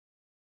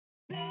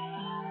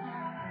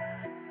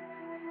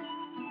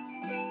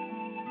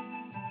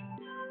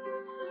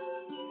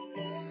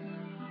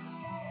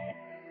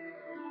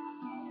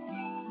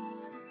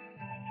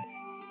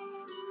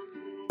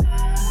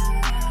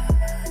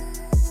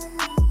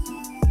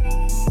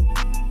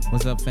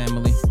What's up,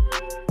 family?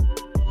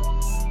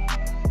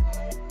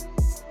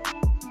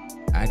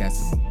 I got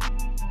some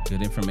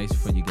good information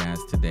for you guys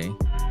today.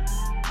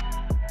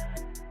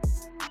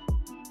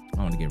 I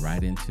want to get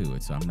right into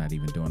it, so I'm not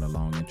even doing a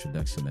long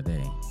introduction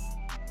today. All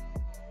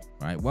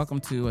right,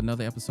 welcome to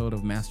another episode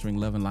of Mastering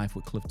Love and Life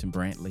with Clifton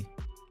Brantley.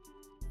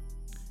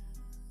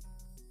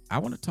 I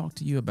want to talk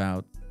to you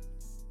about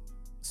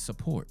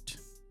support.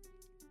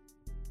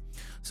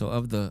 So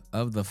of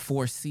the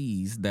 4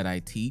 C's that I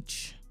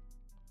teach,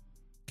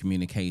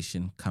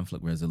 communication,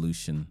 conflict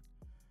resolution,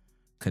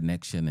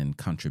 connection, and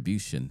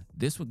contribution,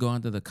 this would go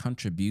under the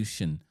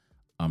contribution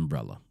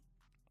umbrella.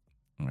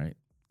 All right.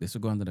 This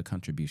would go under the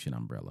contribution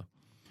umbrella.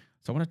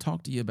 So I want to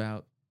talk to you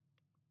about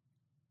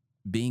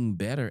being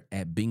better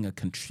at being a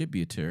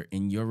contributor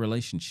in your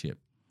relationship.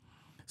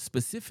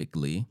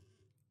 Specifically,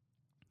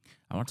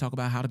 I want to talk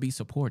about how to be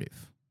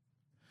supportive.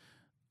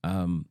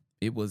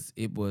 It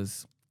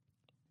was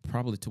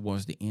probably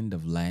towards the end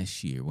of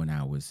last year when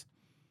I was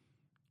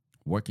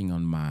working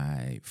on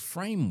my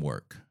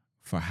framework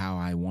for how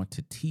I want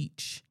to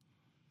teach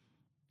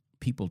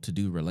people to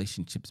do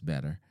relationships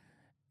better.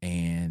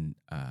 And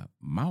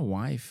my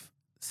wife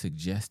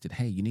suggested,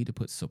 hey, you need to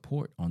put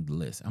support on the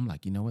list. I'm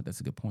like, you know what?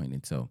 That's a good point.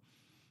 And so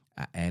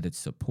I added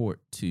support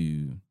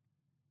to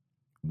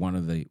one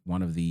of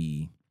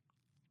the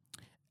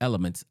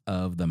elements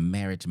of the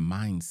marriage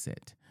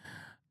mindset.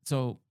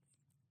 So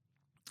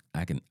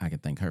I can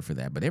thank her for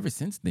that. But ever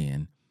since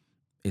then,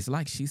 it's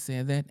like she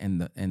said that, and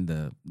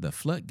the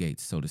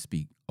floodgates, so to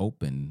speak,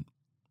 open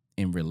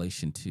in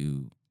relation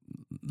to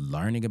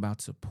learning about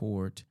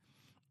support,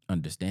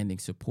 understanding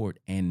support,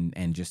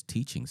 and just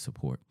teaching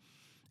support.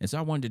 And so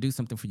I wanted to do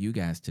something for you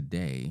guys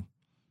today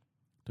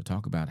to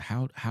talk about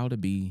how to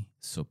be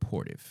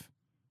supportive,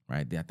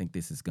 right? I think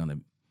this is going to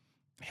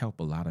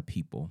help a lot of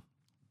people.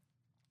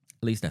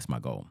 At least that's my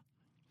goal.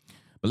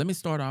 But let me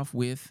start off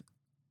with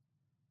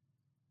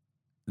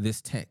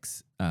this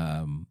text,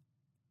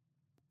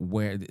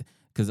 where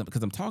because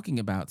I'm talking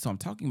about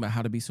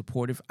how to be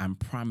supportive. I'm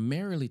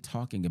primarily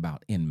talking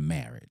about in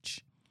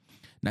marriage.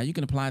 Now you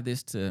can apply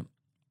this to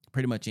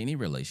pretty much any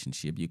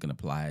relationship. You can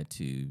apply it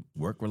to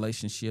work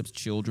relationships,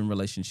 children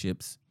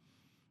relationships,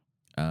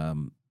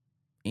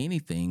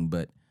 anything.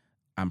 But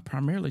I'm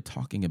primarily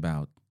talking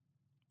about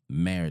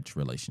marriage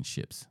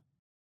relationships.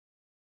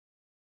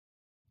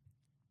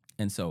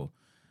 And so,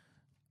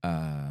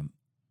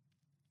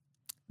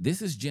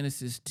 this is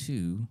Genesis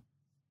 2.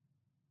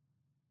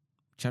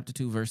 Chapter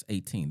 2, verse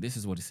 18. This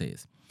is what it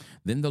says.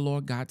 Then the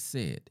Lord God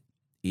said,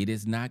 "It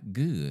is not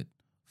good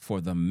for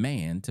the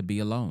man to be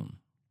alone.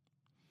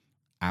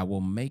 I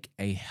will make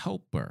a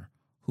helper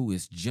who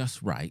is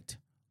just right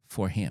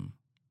for him."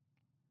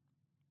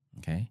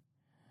 Okay.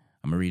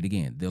 I'm going to read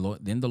again.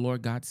 Then the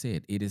Lord God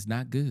said, "It is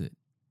not good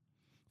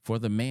for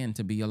the man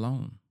to be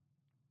alone.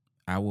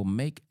 I will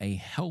make a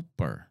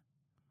helper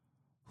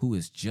who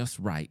is just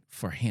right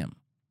for him."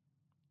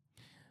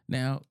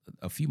 Now,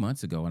 a few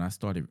months ago, when I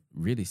started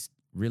really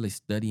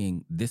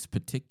studying this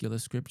particular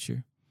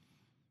scripture,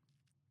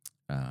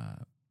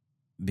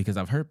 because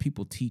I've heard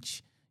people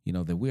teach,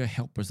 that we are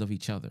helpers of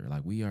each other.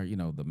 Like we are,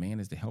 the man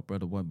is the helper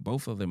of the woman.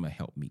 Both of them are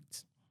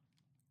helpmeets.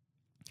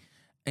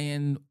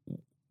 And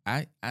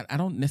I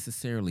don't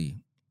necessarily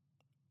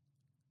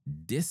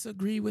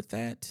disagree with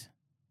that.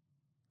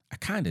 I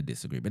kind of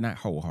disagree, but not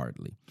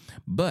wholeheartedly.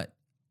 But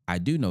I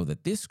do know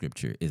that this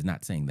scripture is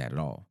not saying that at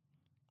all.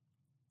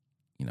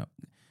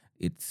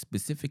 It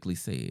specifically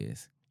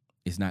says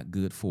it's not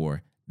good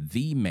for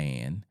the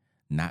man,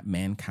 not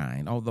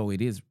mankind, although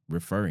it is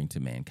referring to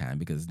mankind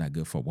because it's not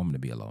good for a woman to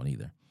be alone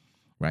either,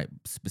 right?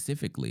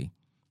 Specifically,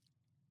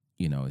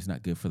 it's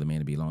not good for the man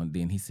to be alone.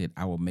 Then he said,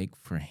 "I will make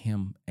for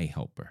him a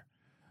helper."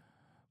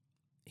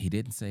 He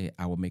didn't say,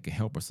 "I will make a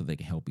helper so they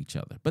can help each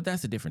other." But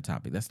that's a different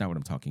topic. That's not what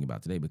I'm talking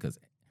about today, because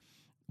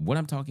what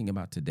I'm talking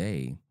about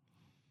today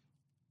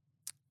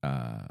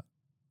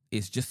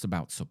is just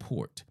about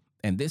support.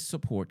 And this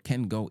support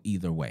can go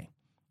either way,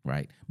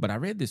 right? But I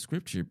read this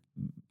scripture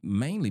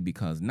mainly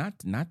because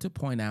not to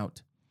point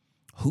out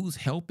who's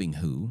helping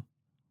who,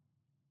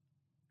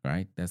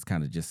 right? That's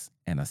kind of just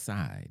an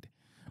aside.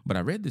 But I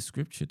read this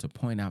scripture to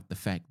point out the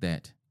fact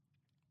that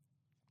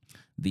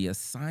the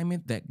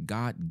assignment that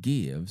God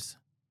gives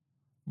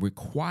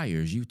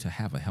requires you to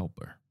have a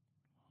helper.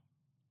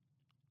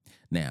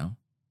 Now,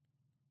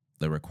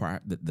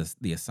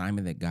 the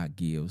assignment that God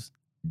gives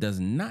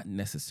does not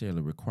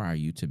necessarily require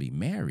you to be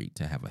married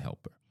to have a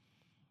helper,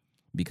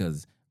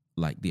 because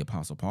like the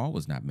Apostle Paul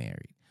was not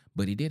married,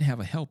 but he did have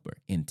a helper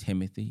in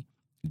Timothy,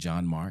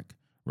 John Mark,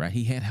 right?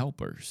 He had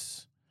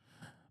helpers,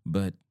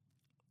 but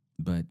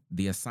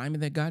the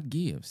assignment that God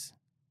gives,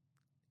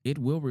 it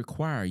will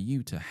require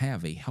you to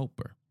have a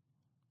helper.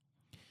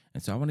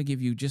 And so I want to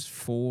give you just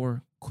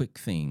 4 quick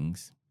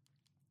things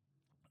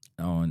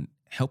on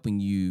helping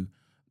you.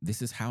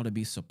 This is how to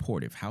be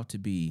supportive, how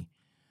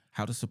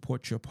to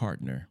support your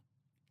partner,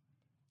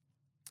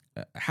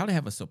 how to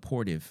have a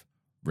supportive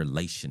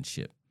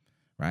relationship,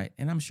 right?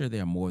 And I'm sure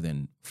there are more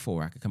than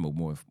 4. I could come up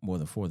with more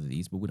than 4 of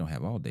these, but we don't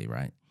have all day,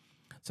 right?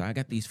 So I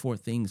got these four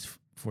things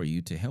for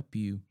you to help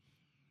you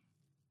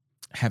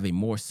have a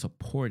more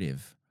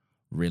supportive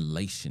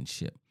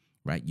relationship,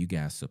 right? You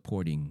guys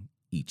supporting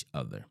each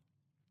other.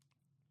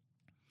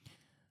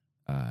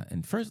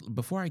 And first,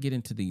 before I get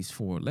into these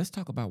four, let's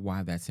talk about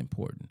why that's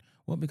important.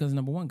 Well, because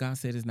number one, God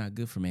said it's not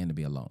good for man to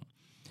be alone.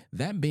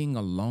 That being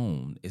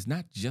alone is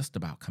not just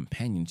about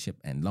companionship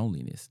and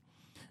loneliness,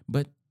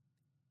 but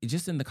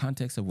just in the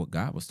context of what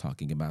God was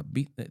talking about.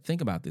 Think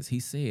about this. He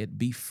said,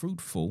 be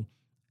fruitful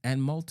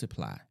and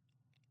multiply.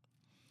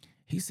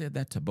 He said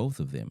that to both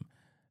of them.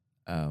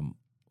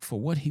 For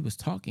what he was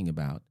talking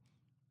about,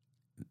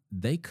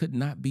 they could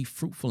not be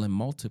fruitful and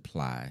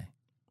multiply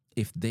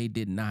if they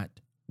did not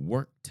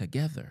work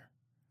together,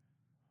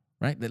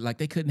 right? Like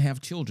they couldn't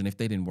have children if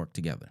they didn't work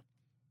together.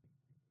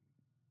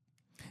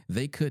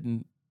 They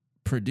couldn't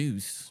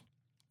produce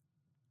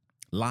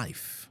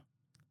life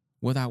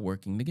without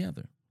working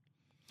together.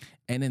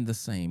 And in the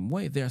same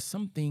way, there are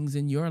some things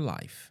in your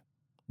life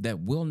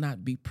that will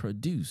not be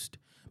produced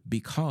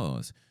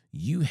because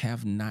you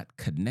have not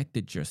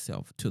connected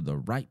yourself to the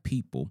right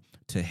people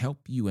to help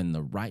you in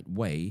the right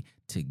way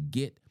to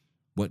get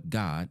what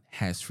God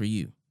has for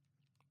you.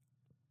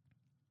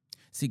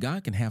 See,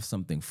 God can have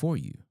something for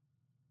you,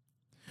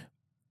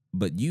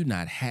 but you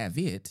not have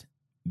it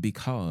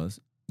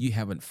because you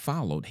haven't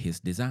followed his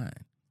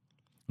design.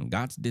 And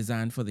God's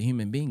design for the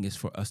human being is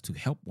for us to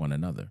help one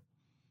another,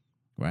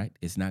 right?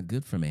 It's not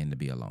good for man to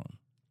be alone.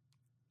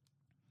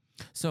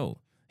 So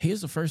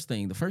here's the first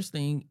thing. The first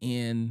thing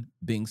in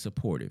being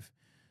supportive.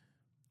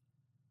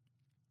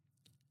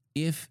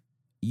 If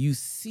you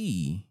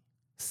see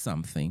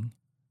something,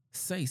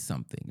 say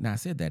something. Now, I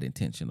said that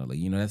intentionally.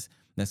 You know,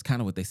 that's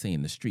kind of what they say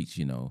in the streets.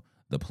 You know,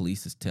 the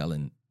police is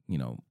telling, you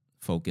know,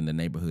 folk in the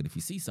neighborhood, if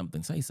you see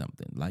something, say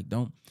something. Like,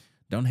 don't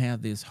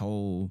have this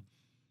whole,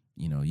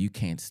 you know, you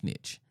can't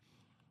snitch.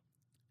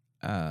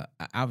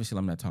 Obviously,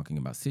 I'm not talking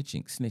about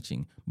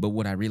snitching, but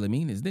what I really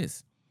mean is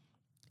this.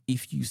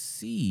 If you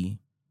see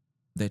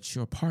that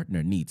your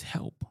partner needs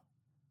help,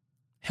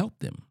 help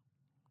them.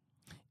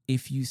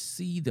 If you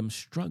see them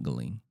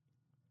struggling,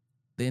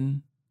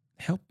 then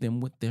help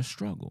them with their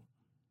struggle.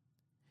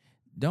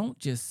 Don't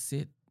just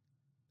sit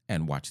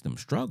and watch them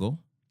struggle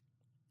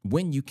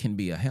when you can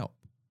be a help,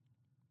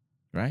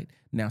 right?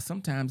 Now,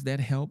 sometimes that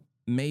help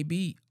may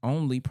be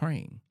only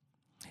praying.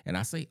 And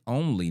I say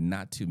only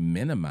not to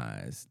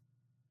minimize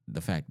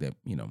the fact that,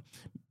 you know,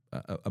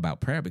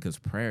 about prayer, because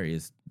prayer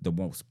is the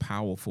most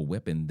powerful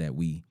weapon that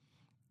we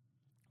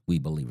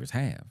believers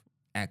have,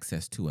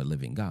 access to a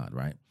living God,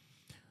 right?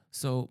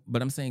 So,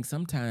 but I'm saying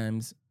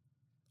sometimes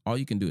all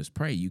you can do is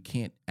pray. You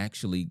can't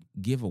actually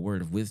give a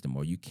word of wisdom,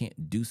 or you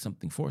can't do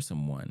something for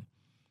someone.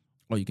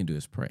 All you can do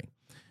is pray.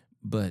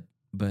 But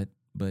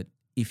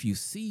if you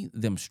see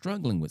them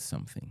struggling with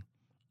something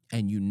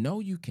and you know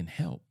you can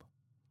help,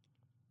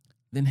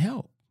 then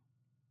help,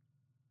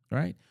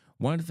 right?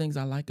 One of the things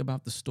I like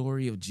about the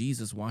story of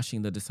Jesus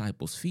washing the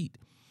disciples' feet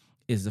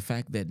is the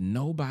fact that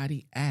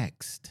nobody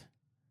asked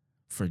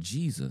for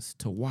Jesus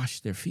to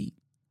wash their feet,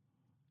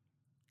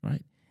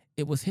 right?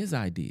 It was his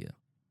idea.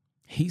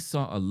 He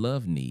saw a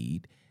love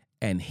need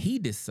and he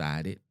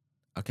decided,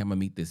 okay, I'm going to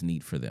meet this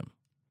need for them.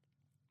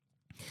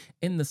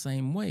 In the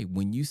same way,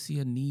 when you see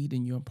a need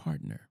in your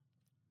partner,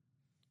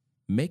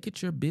 make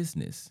it your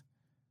business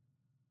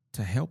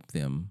to help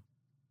them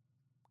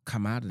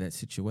come out of that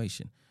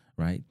situation,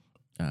 right?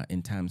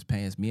 In times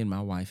past, me and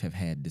my wife have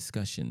had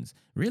discussions.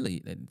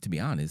 Really, to be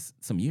honest,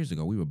 some years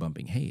ago, we were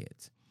bumping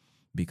heads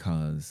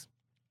because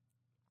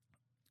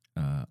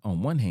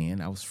on one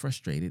hand, I was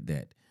frustrated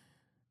that,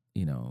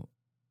 you know,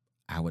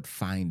 I would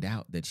find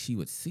out that she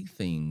would see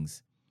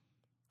things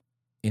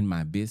in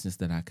my business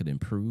that I could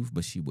improve,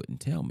 but she wouldn't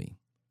tell me.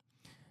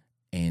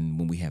 And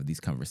when we have these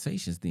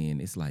conversations,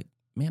 then it's like,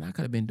 man, I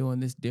could have been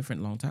doing this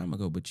different a long time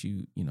ago, but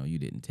you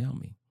didn't tell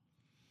me.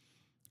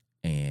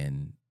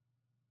 And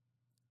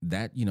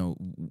that, you know,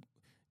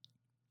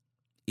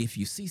 if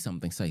you see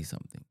something, say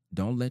something.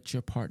 Don't let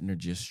your partner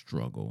just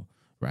struggle,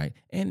 right?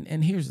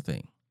 And here's the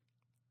thing.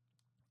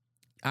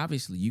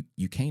 Obviously,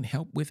 you can't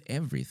help with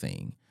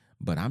everything,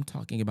 but I'm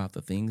talking about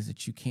the things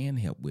that you can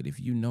help with. If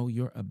you know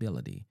your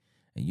ability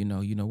and you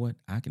know what,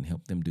 I can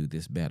help them do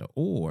this better.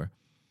 Or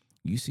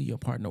you see your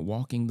partner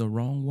walking the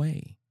wrong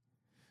way.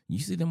 You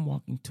see them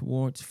walking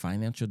towards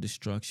financial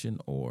destruction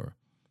or,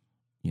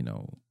 you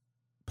know,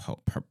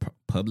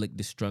 public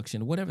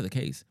destruction, whatever the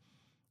case.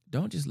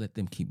 Don't just let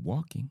them keep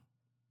walking.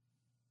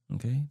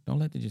 Okay? Don't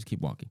let them just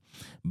keep walking.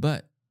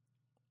 But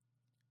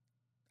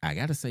I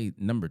got to say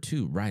number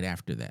 2 right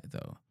after that,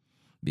 though,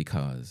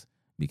 because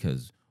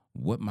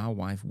what my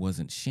wife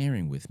wasn't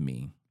sharing with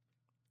me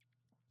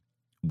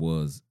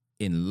was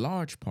in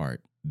large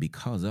part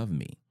because of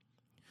me.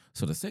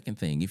 So the second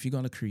thing, if you're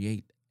going to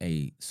create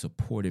a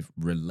supportive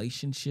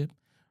relationship,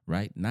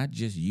 right? Not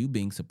just you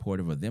being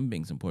supportive or them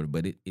being supportive,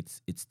 but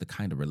it's the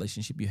kind of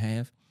relationship you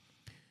have.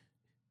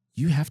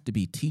 You have to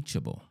be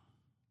teachable.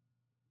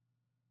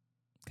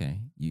 Okay?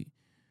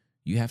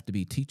 You have to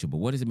be teachable.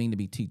 What does it mean to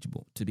be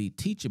teachable? To be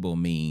teachable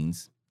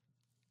means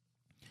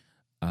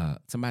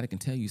Somebody can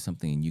tell you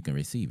something and you can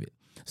receive it.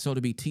 So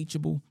to be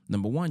teachable,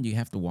 number one, you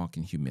have to walk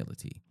in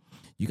humility.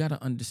 You got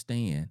to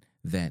understand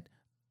that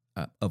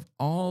of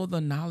all the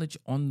knowledge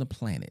on the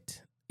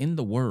planet, in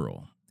the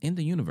world, in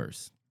the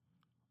universe,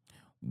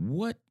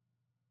 what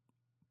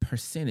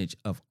percentage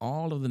of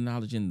all of the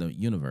knowledge in the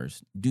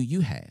universe do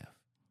you have?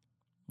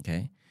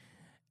 Okay.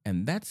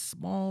 And that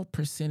small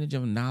percentage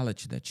of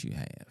knowledge that you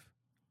have,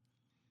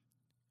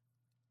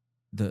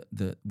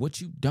 the what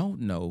you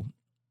don't know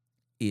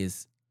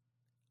is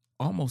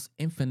almost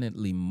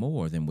infinitely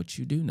more than what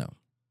you do know.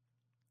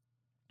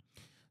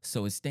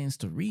 So it stands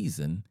to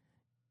reason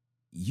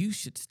you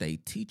should stay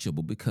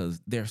teachable,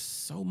 because there's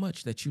so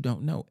much that you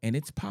don't know. And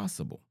it's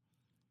possible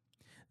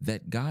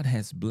that God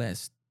has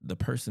blessed the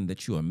person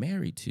that you are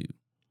married to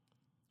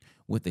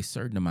with a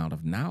certain amount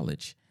of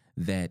knowledge,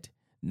 that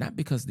not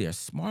because they're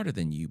smarter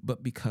than you,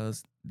 but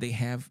because they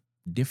have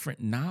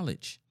different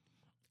knowledge,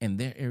 and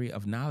their area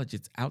of knowledge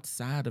is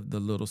outside of the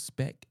little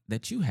speck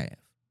that you have,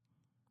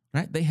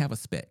 right? They have a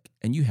speck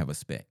and you have a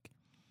speck,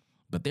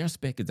 but their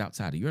speck is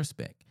outside of your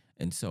speck.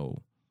 And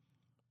so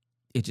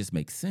it just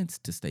makes sense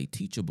to stay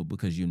teachable,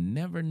 because you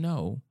never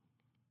know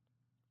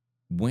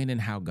when and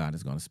how God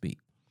is going to speak.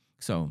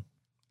 So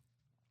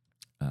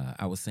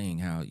I was saying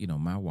how,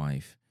 my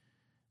wife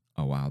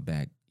a while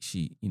back,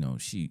 she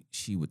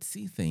would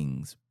see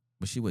things,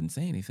 but she wouldn't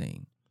say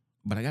anything.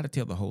 But I got to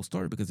tell the whole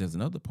story, because there's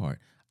another part.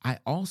 I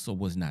also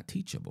was not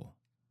teachable.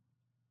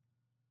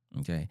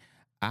 Okay.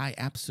 I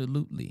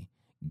absolutely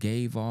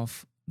gave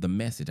off the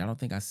message. I don't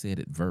think I said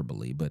it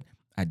verbally, but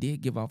I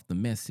did give off the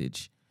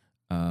message.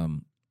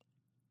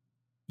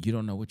 You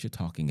don't know what you're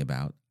talking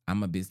about.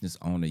 I'm a business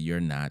owner.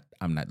 You're not.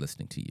 I'm not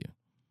listening to you.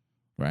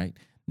 Right?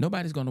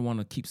 Nobody's going to want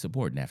to keep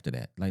supporting after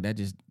that. Like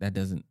that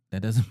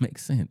doesn't make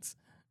sense.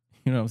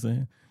 You know what I'm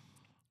saying?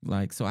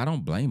 Like, so I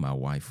don't blame my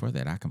wife for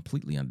that. I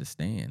completely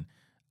understand.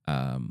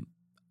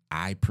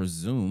 I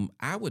presume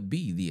I would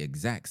be the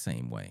exact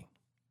same way.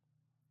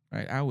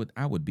 Right?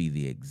 I would be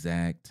the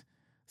exact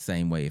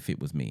same way if it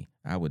was me.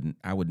 I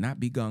would not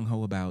be gung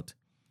ho about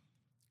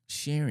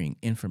sharing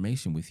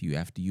information with you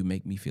after you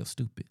make me feel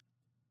stupid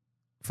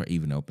for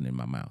even opening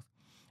my mouth.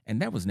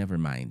 And that was never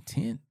my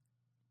intent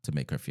to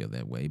make her feel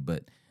that way.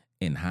 But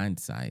in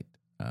hindsight,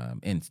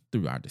 and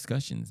through our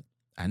discussions,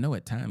 I know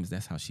at times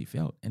that's how she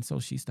felt. And so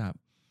she stopped,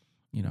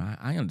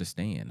 I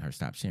understand her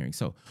stop sharing.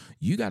 So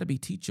you got to be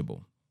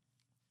teachable.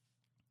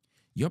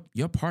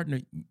 Your partner,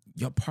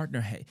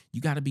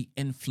 you got to be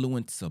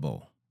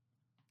influenceable.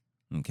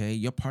 Okay.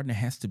 Your partner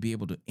has to be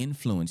able to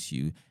influence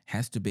you,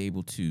 has to be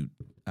able to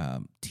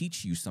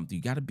teach you something.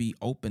 You got to be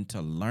open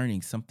to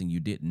learning something you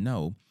didn't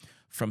know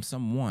from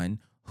someone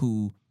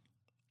who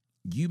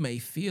you may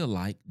feel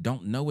like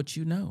don't know what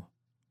you know.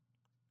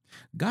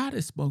 God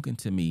has spoken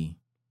to me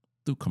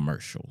through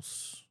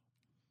commercials.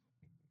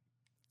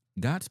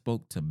 God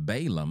spoke to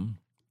Balaam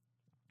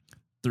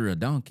through a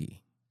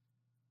donkey,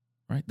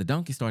 right? The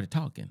donkey started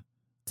talking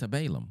to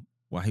Balaam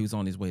while he was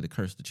on his way to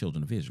curse the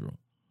children of Israel.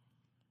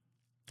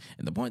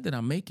 And the point that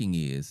I'm making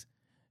is,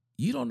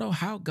 you don't know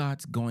how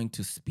God's going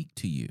to speak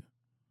to you.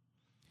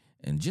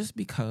 And just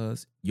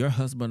because your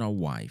husband or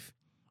wife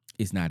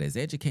is not as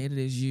educated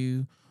as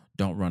you,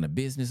 don't run a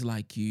business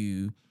like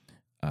you,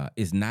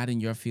 is not in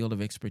your field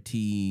of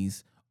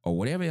expertise, or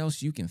whatever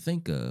else you can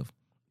think of,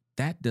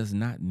 that does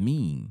not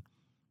mean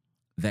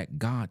that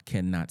God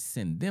cannot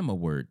send them a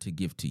word to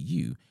give to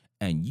you.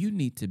 And you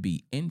need to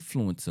be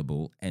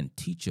influenceable and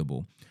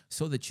teachable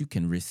so that you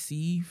can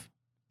receive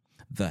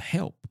the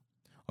help,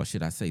 or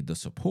should I say the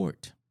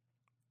support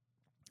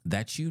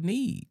that you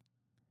need.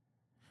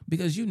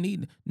 Because you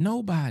need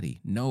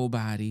nobody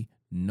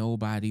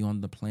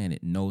on the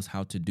planet knows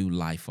how to do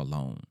life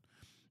alone.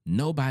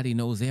 Nobody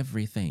knows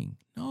everything.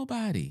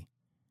 Nobody.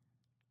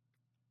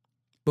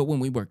 But when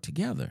we work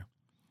together,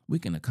 we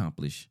can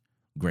accomplish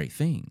great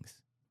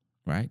things,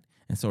 right?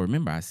 And so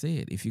remember, I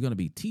said, if you're going to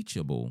be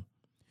teachable,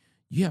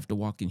 you have to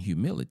walk in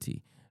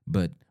humility.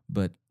 But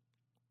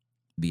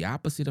the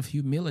opposite of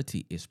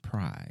humility is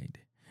pride.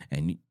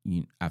 And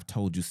I've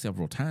told you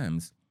several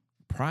times,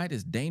 pride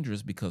is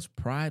dangerous, because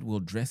pride will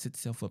dress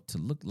itself up to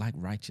look like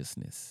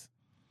righteousness.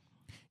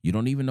 You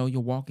don't even know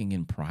you're walking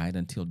in pride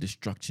until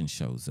destruction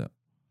shows up.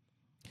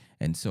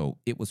 And so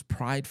it was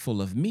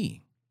prideful of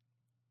me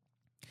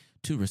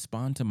to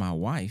respond to my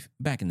wife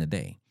back in the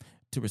day,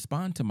 to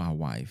respond to my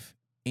wife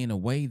in a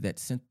way that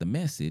sent the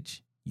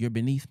message, you're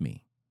beneath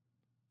me.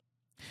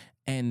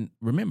 And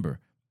remember,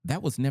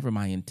 that was never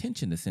my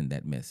intention to send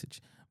that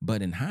message.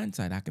 But in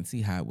hindsight, I can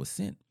see how it was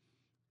sent.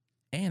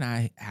 And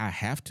I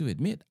have to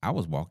admit, I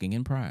was walking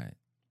in pride.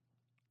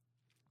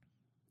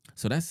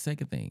 So that's the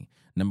second thing.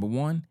 Number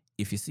one,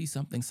 if you see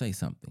something, say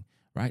something,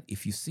 right?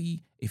 If you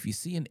see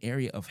an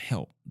area of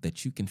help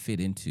that you can fit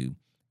into,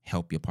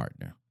 help your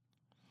partner.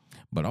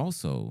 But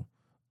also,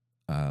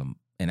 and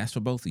that's for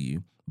both of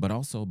you, but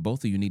also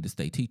both of you need to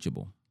stay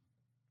teachable,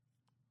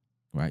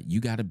 right? You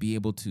got to be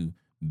able to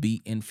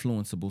be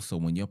influenceable. So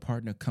when your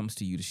partner comes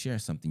to you to share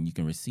something, you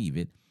can receive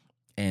it,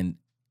 and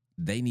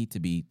they need to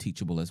be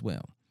teachable as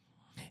well.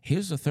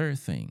 Here's the third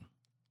thing.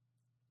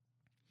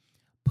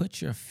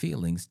 put your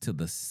feelings to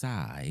the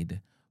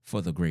side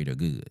for the greater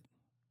good.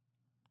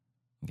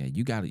 Okay,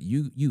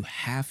 you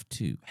have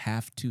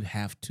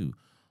to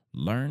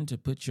learn to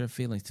put your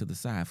feelings to the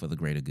side for the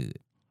greater good.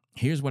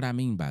 Here's what I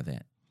mean by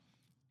that.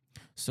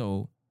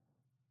 So,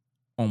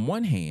 on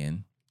one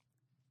hand,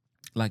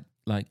 like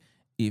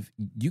if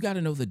you got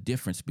to know the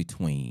difference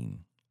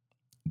between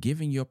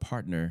giving your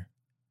partner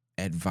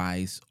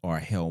advice or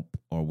help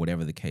or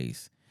whatever the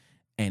case,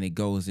 and it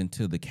goes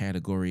into the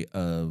category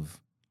of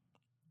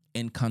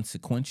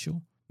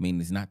inconsequential,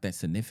 meaning it's not that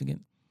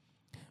significant,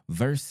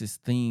 versus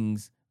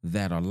things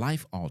that are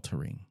life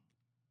altering.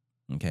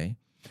 Okay.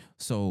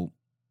 So,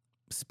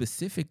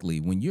 specifically,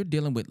 when you're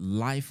dealing with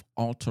life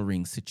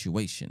altering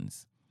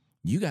situations,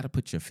 you got to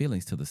put your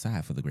feelings to the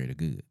side for the greater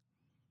good,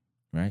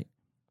 right?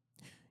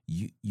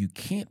 You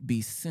can't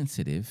be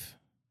sensitive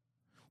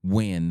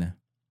when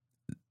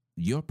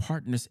your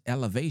partner's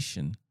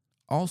elevation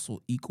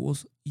also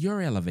equals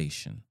your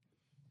elevation.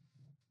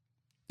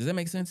 Does that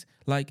make sense?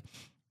 Like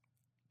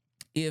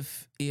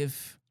if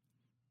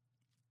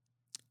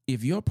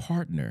your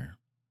partner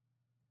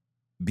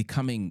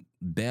becoming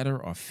better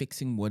or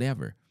fixing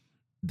whatever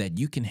that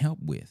you can help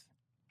with,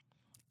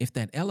 if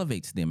that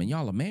elevates them and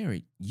y'all are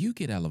married, you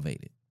get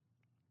elevated.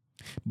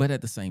 But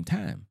at the same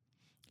time,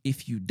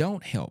 if you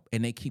don't help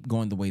and they keep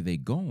going the way they're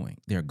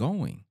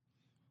going,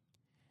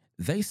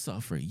 they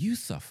suffer, you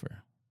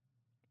suffer.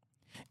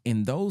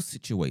 In those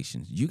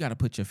situations, you got to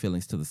put your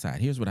feelings to the side.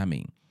 Here's what I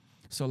mean.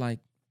 So, like,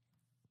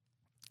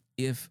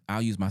 if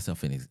I'll use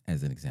myself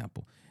as an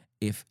example,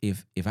 if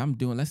I'm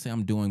doing, let's say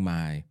I'm doing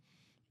my,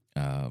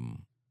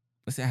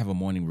 let's say I have a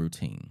morning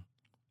routine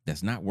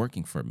that's not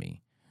working for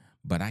me,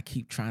 but I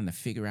keep trying to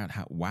figure out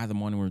why the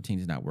morning routine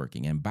is not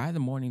working. And by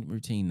the morning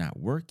routine not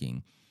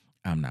working,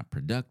 I'm not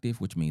productive,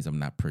 which means I'm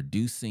not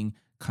producing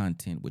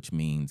content, which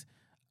means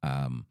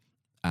I'm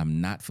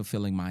not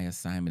fulfilling my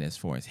assignment as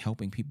far as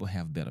helping people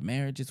have better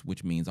marriages,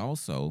 which means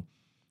also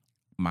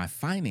my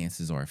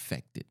finances are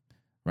affected,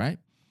 right?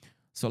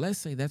 So let's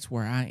say that's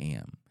where I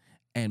am,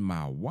 and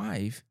my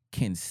wife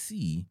can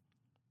see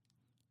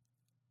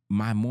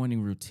my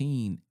morning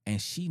routine, and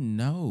she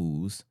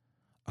knows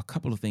a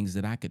couple of things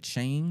that I could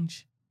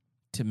change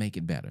to make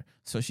it better.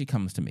 So she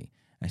comes to me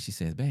and she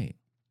says, babe,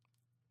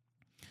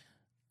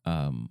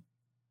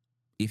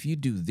 if you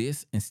do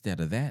this instead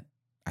of that,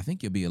 I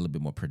think you'll be a little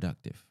bit more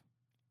productive,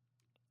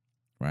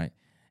 right?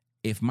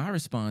 If my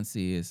response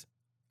is,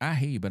 I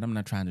hear you, but I'm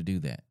not trying to do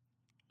that,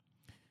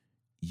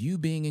 you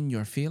being in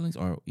your feelings,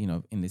 or,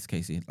 in this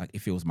case, like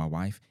if it was my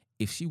wife,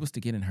 if she was to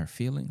get in her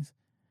feelings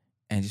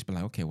and just be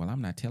like, okay, well,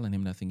 I'm not telling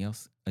him nothing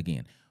else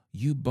again,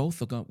 we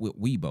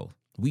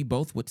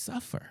both would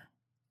suffer,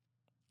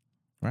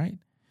 right?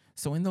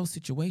 So in those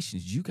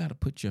situations, you got to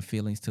put your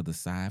feelings to the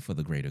side for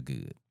the greater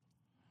good.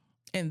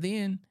 And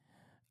then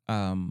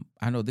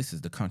I know this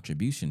is the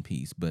contribution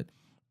piece, but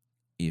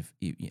if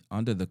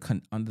under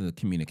the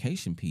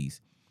communication piece,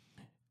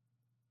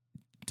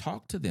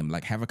 talk to them,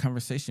 like have a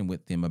conversation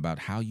with them about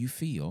how you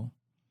feel.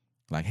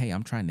 Like, hey,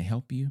 I'm trying to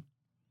help you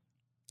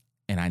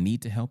and I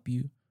need to help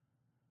you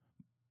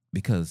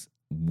because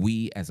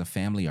we as a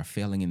family are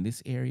failing in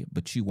this area,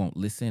 but you won't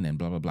listen and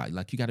blah, blah, blah.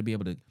 Like, you got to be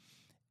able to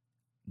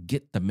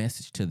get the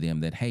message to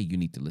them that, hey, you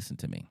need to listen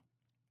to me.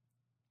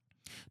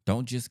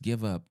 Don't just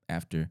give up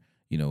after,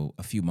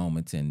 a few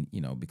moments and,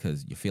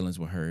 because your feelings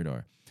were hurt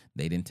or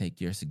they didn't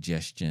take your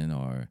suggestion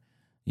or,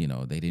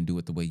 they didn't do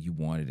it the way you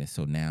wanted. And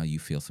so now you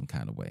feel some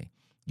kind of way.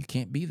 You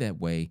can't be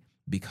that way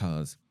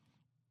because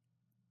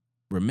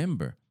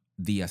remember,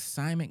 the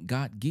assignment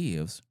God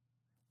gives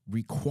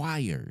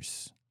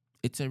requires,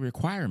 it's a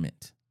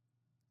requirement.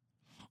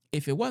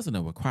 If it wasn't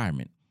a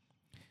requirement,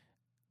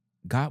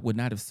 God would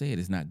not have said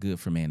it's not good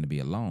for man to be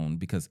alone,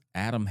 because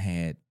Adam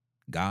had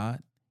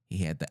God,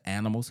 he had the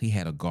animals, he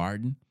had a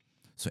garden.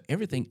 So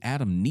everything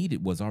Adam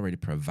needed was already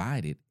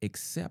provided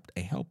except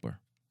a helper.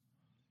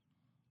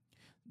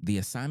 The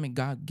assignment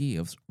God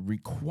gives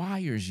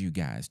requires you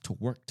guys to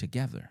work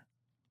together.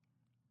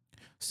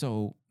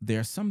 So there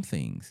are some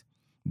things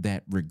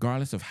that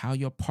regardless of how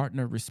your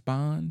partner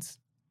responds,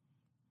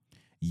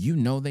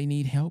 they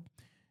need help.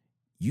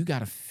 You got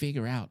to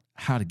figure out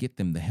how to get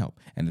them the help.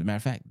 And as a matter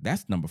of fact,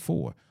 that's number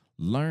 4.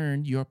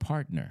 Learn your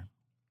partner.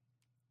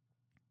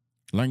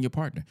 Learn your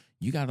partner.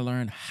 You got to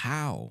learn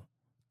how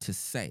to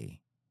say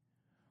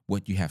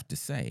what you have to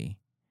say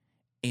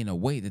in a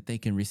way that they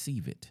can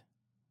receive it.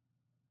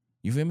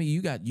 You feel me?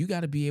 You got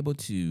to be able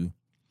to,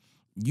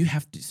 you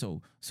have to,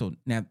 so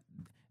now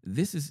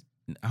this is,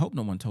 I hope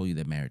no one told you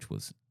that marriage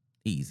was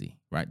easy,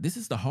 right? This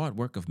is the hard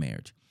work of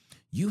marriage.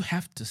 You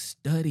have to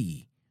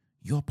study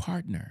your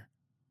partner.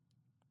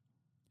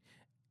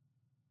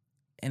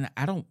 And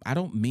I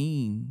don't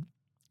mean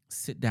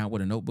sit down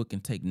with a notebook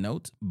and take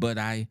notes, but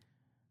I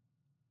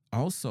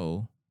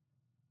also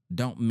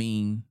don't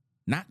mean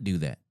not do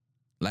that.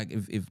 Like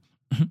if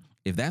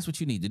if that's what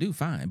you need to do,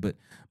 fine.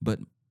 But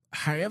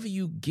however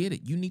you get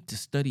it, you need to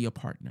study your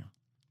partner.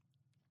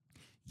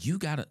 You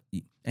gotta,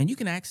 and you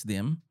can ask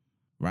them,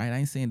 right? I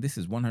ain't saying this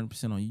is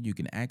 100% on you. You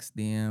can ask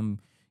them,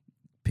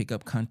 pick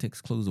up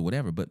context clues or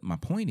whatever. But my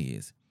point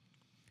is,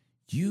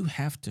 you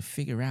have to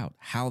figure out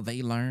how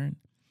they learn,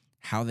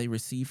 how they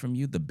receive from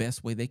you, the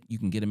best way you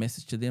can get a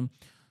message to them,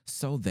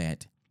 so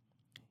that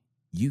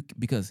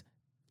because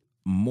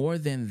more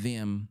than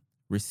them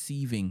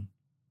receiving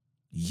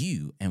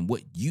you and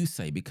what you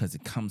say because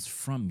it comes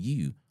from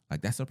you,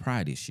 like that's a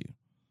pride issue.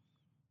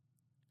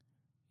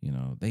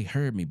 They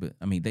heard me, but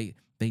I mean,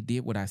 they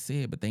did what I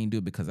said, but they didn't do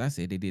it because I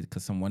said. They did it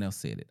because someone else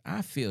said it.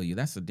 I feel you.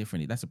 That's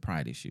a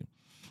pride issue.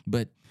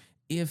 But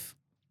if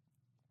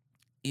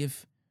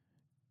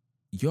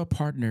your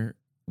partner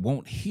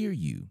won't hear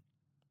you,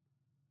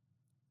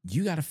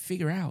 you got to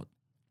figure out,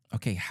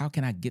 okay, how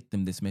can I get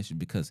them this message?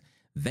 Because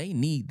they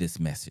need this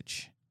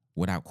message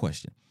without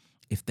question.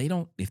 If they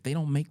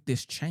don't make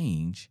this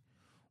change,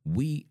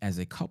 we as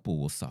a couple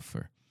will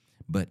suffer.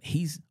 But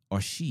he's or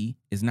she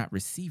is not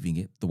receiving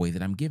it the way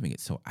that I'm giving it.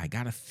 So I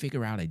got to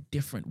figure out a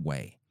different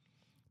way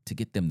to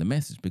get them the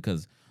message,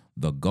 because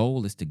the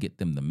goal is to get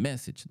them the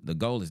message. The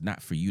goal is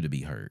not for you to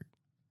be heard.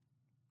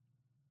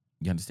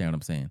 You understand what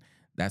I'm saying?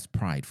 That's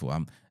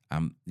prideful.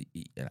 I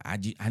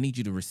need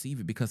you to receive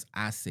it because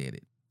I said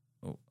it.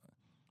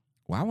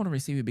 Well, I want to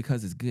receive it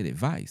because it's good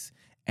advice.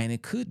 And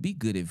it could be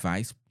good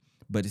advice,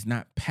 but it's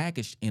not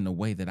packaged in a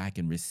way that I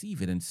can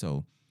receive it. And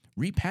so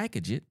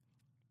repackage it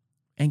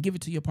and give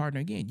it to your partner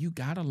again. You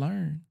got to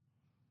learn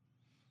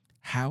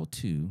how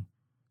to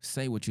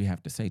say what you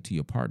have to say to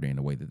your partner in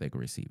a way that they can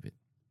receive it.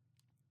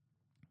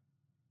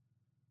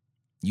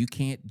 You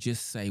can't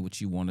just say what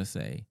you want to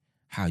say,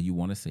 how you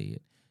want to say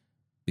it,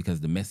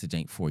 because the message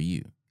ain't for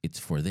you. It's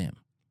for them.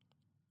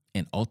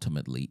 And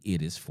ultimately,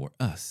 it is for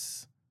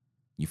us.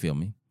 You feel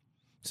me?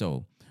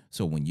 So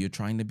when you're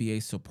trying to be a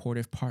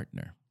supportive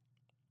partner,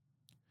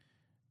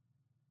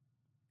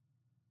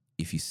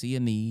 if you see a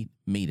need,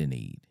 meet a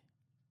need.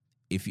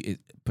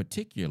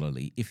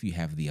 Particularly if you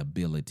have the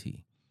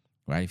ability,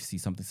 right? If you see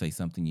something, say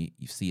something.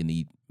 You see a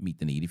need, meet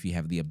the need. If you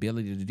have the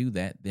ability to do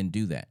that, then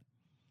do that,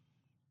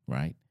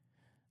 right?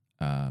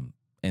 And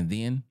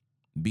then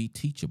be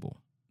teachable,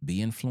 be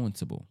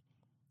influenceable.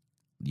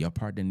 Your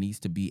partner needs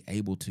to be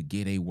able to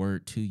get a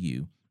word to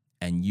you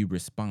and you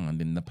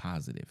respond in the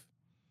positive.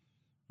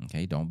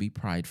 Okay, don't be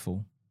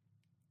prideful.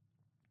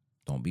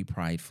 Don't be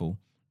prideful.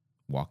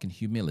 Walk in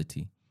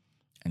humility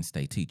and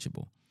stay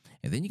teachable.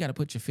 And then you got to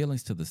put your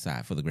feelings to the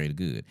side for the greater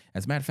good.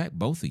 As a matter of fact,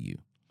 both of you,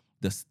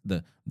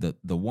 the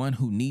one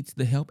who needs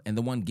the help and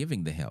the one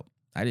giving the help.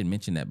 I didn't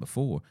mention that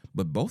before,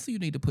 but both of you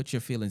need to put your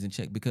feelings in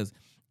check, because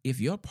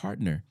if your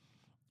partner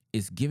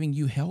is giving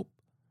you help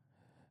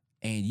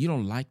and you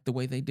don't like the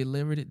way they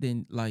delivered it,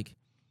 then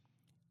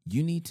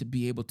you need to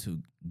be able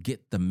to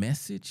get the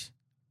message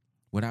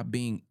without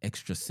being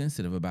extra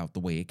sensitive about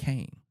the way it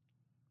came.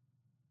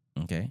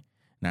 Okay.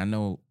 Now I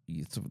know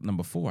it's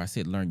number 4, I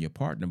said learn your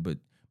partner, but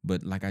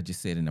like I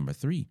just said in number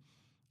 3,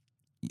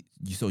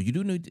 so you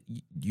do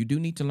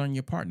need to learn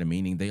your partner,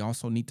 meaning they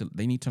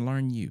need to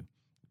learn you.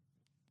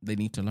 They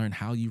need to learn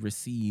how you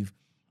receive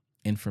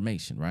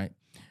information, right?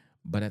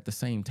 But at the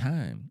same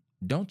time,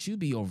 don't you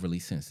be overly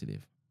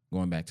sensitive,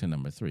 going back to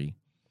number 3,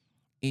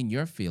 in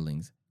your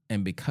feelings,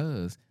 and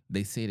because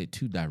they said it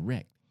too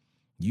direct.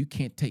 You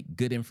can't take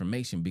good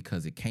information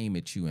because it came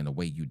at you in a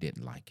way you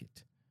didn't like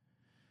it.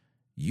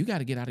 You got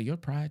to get out of your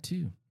pride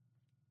too.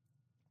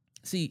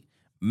 See,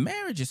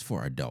 marriage is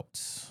for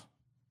adults,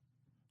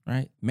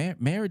 right?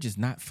 Marriage is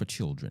not for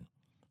children.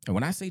 And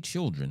when I say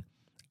children,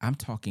 I'm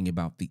talking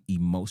about the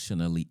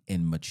emotionally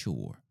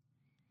immature.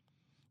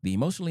 The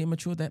emotionally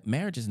immature, that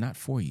marriage is not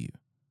for you.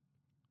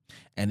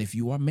 And if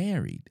you are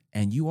married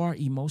and you are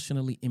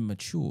emotionally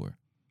immature,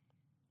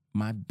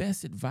 my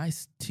best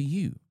advice to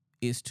you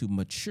is to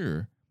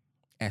mature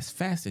as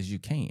fast as you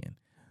can,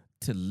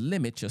 to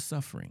limit your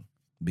suffering,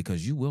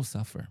 because you will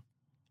suffer.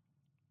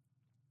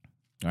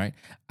 All right.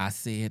 I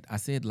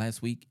said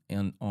last week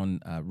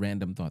on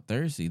Random Thought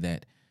Thursday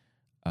that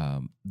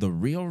the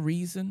real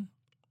reason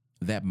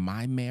that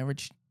my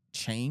marriage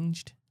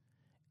changed,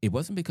 it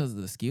wasn't because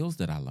of the skills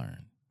that I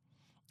learned.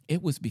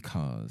 It was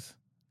because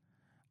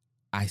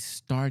I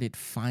started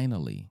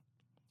finally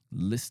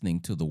listening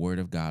to the Word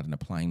of God and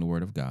applying the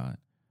Word of God,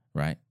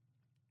 right?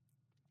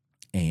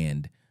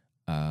 And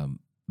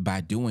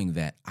by doing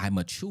that, I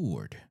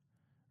matured,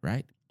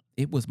 right?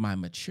 It was my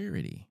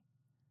maturity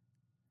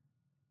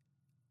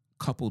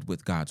coupled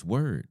with God's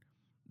Word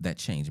that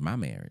changed my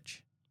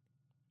marriage.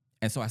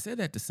 And so I said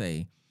that to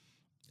say,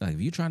 like,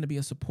 if you're trying to be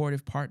a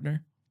supportive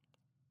partner,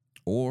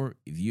 or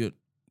if you're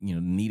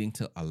needing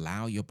to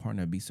allow your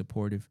partner to be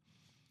supportive,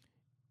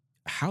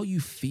 how you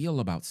feel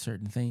about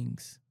certain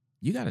things,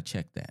 you got to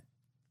check that.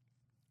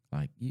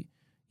 Like,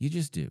 you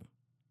just do.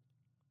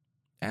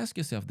 Ask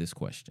yourself this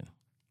question.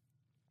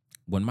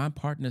 When my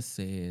partner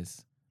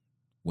says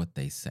what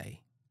they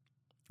say,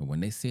 or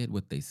when they said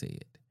what they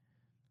said,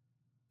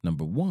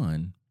 number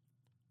 1,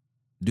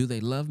 do they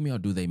love me or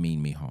do they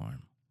mean me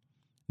harm?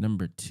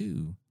 Number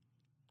 2,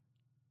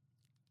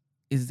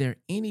 is there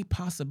any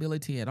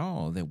possibility at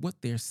all that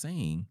what they're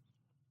saying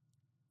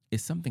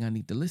is something I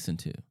need to listen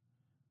to?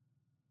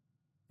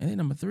 And then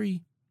number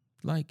 3,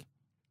 like,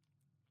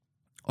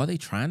 Are they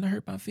trying to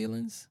hurt my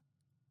feelings?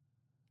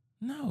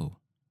 No.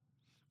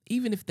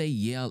 Even if they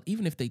yell,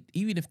 even if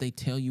they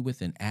tell you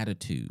with an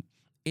attitude,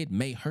 it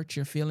may hurt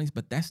your feelings,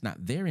 but that's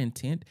not their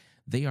intent.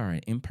 They are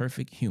an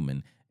imperfect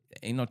human.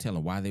 Ain't no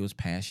telling why they was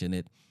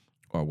passionate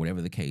or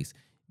whatever the case.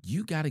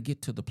 You got to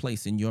get to the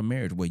place in your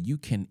marriage where you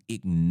can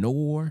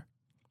ignore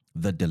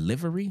the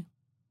delivery.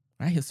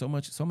 I hear so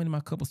many of my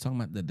couples talking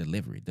about the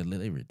delivery.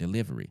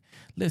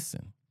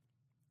 Listen,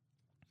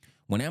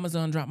 when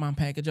Amazon dropped my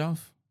package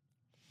off,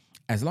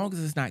 as long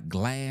as it's not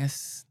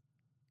glass,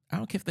 I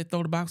don't care if they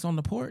throw the box on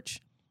the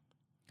porch.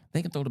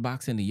 They can throw the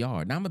box in the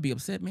yard. Now I'm going to be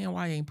upset, man,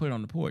 why you ain't put it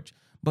on the porch?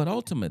 But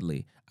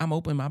ultimately, I'm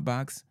opening my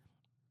box.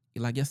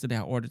 Like yesterday,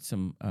 I ordered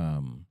some,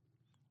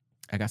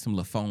 I got some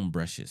little foam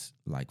brushes,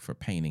 like for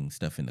painting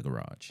stuff in the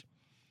garage.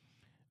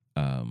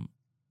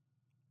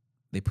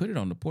 They put it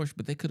on the porch,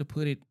 but they could have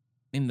put it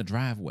in the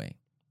driveway.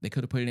 They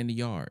could have put it in the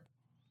yard,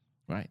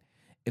 right?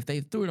 If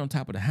they threw it on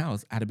top of the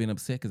house, I'd have been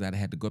upset because I'd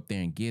have had to go up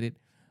there and get it.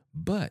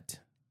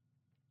 But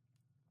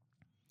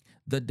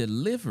the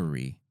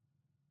delivery,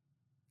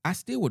 I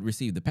still would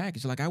receive the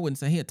package. Like I wouldn't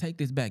say, here, take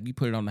this back. You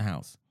put it on the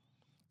house.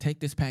 Take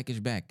this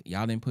package back.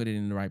 Y'all didn't put it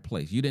in the right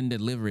place. You didn't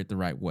deliver it the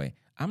right way.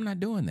 I'm not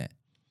doing that.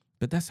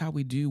 But that's how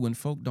we do when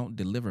folk don't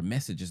deliver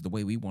messages the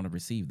way we want to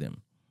receive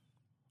them.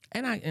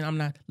 And I'm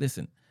not,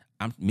 listen,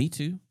 me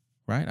too,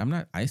 right? I'm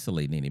not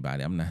isolating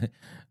anybody.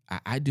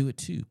 I do it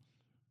too.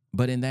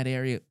 But in that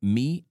area,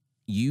 me,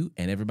 you,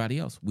 and everybody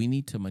else, we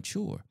need to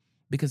mature.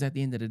 Because at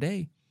the end of the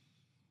day,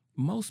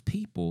 most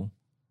people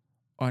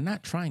are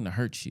not trying to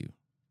hurt you.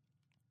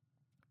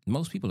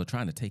 Most people are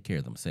trying to take care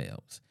of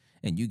themselves,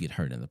 and you get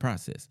hurt in the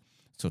process.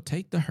 So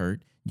take the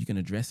hurt. You can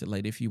address it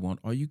later if you want,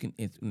 or you can,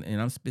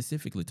 and I'm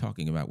specifically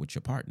talking about with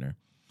your partner,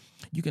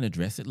 you can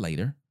address it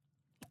later,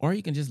 or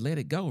you can just let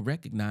it go,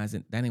 recognize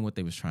that ain't what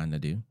they was trying to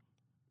do.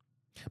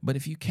 But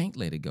if you can't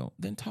let it go,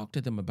 then talk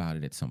to them about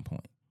it at some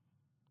point.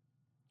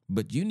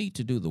 But you need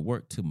to do the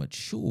work to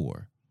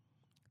mature,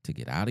 to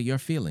get out of your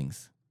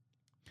feelings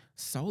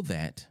so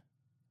that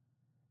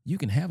you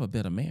can have a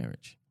better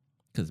marriage.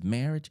 Because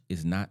marriage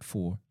is not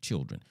for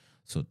children.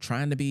 So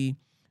trying to be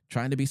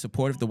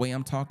supportive the way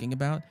I'm talking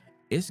about,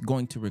 it's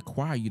going to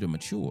require you to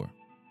mature,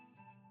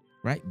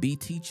 right? Be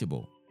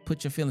teachable.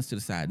 Put your feelings to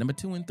the side. Number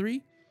 2 and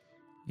 3,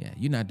 yeah,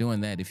 you're not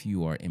doing that if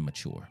you are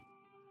immature.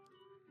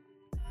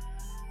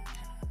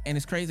 And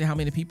it's crazy how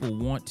many people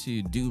want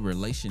to do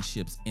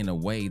relationships in a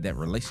way that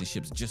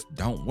relationships just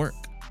don't work.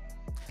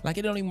 Like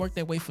it don't even work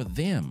that way for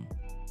them.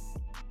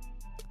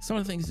 Some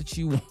of the things that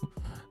you want,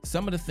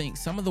 some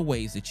of the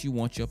ways that you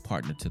want your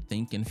partner to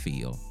think and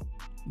feel,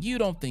 you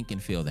don't think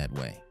and feel that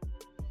way.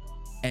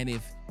 And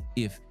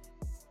if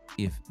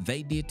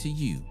they did to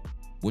you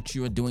what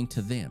you are doing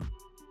to them,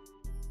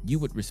 you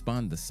would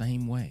respond the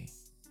same way.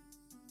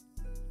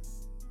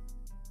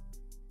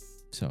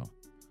 So,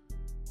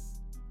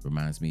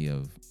 reminds me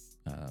of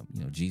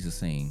Jesus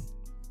saying,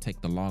 take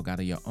the log out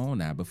of your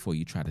own eye before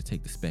you try to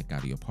take the speck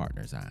out of your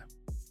partner's eye.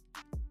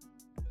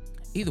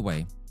 Either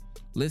way,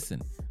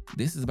 listen,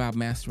 this is about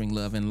mastering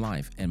love in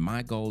life, and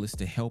my goal is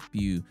to help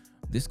you.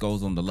 This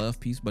goes on the love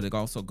piece, but it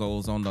also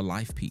goes on the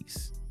life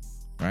piece,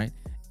 right?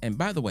 And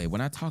by the way,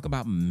 when I talk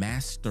about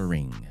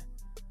mastering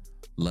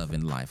love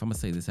in life, I'm going to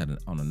say this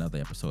on another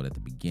episode at the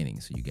beginning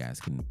so you guys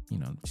can,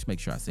 just make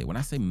sure I say, when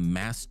I say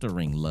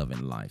mastering love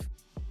in life,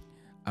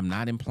 I'm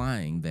not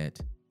implying that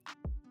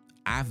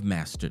I've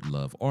mastered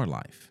love or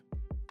life,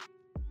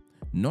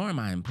 nor am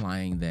I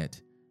implying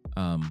that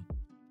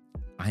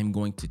I'm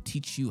going to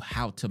teach you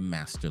how to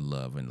master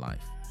love in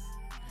life.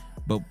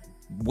 But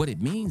what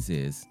it means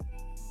is,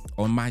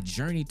 on my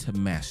journey to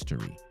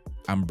mastery,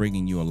 I'm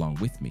bringing you along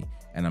with me,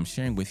 and I'm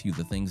sharing with you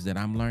the things that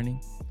I'm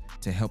learning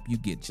to help you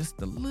get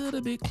just a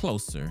little bit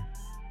closer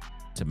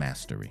to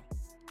mastery.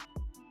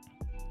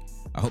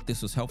 I hope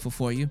this was helpful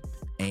for you,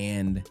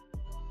 and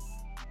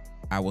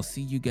I will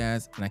see you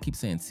guys. And I keep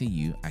saying see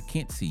you. I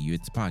can't see you.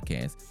 It's a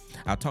podcast.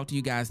 I'll talk to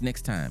you guys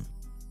next time.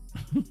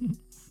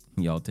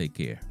 Y'all take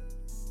care.